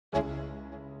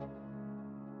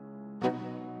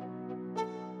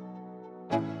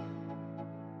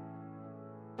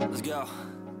Let's go.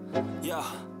 Yo,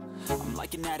 I'm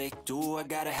like an addict, do I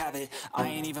gotta have it. I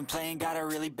ain't even playing, got a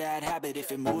really bad habit.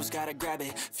 If it moves, gotta grab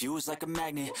it, fuse like a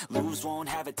magnet. Lose, won't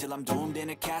have it till I'm doomed in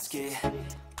a casket.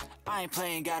 I ain't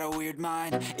playing, got a weird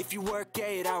mind. If you work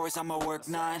 8 hours, I'ma work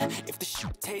 9. If the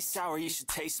shoot tastes sour, you should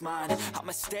taste mine.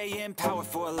 I'ma stay in power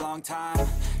for a long time.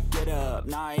 Get up,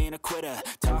 nah, I ain't a quitter.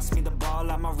 Toss me the ball,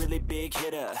 I'm a really big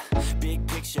hitter. Big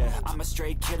picture, I'm a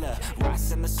straight killer.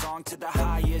 Rising the song to the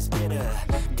highest bidder.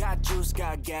 Got juice,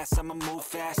 got gas, I'ma move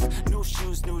fast. New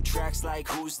shoes, new tracks, like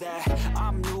who's that?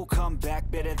 I'm new, come back,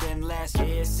 better than last.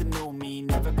 Yeah, it's a new me,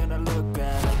 never gonna look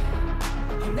back.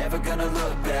 I'm never gonna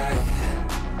look back.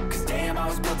 Cause damn, I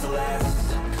was built to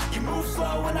last. You move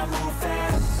slow and I move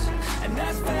fast, and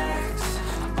that's facts.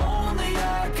 Only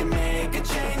I can make a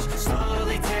change.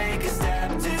 Slowly take a step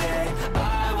today.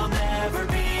 I will never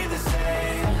be the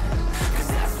same. Cause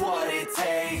that's what it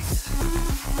takes.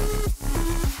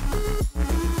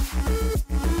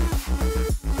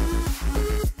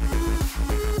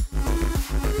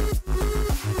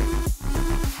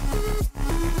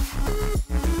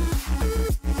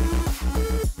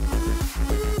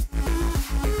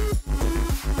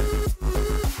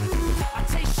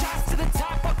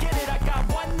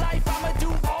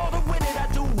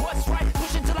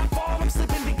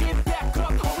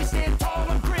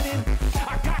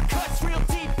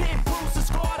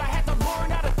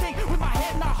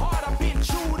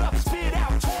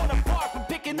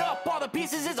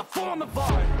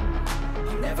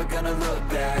 I'm never gonna look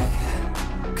back.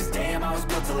 Cause damn, I was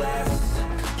built to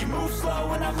last. You move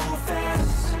slow and I move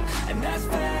fast, and that's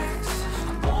facts.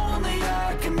 Only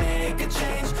I can make a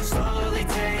change. Slowly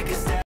take a step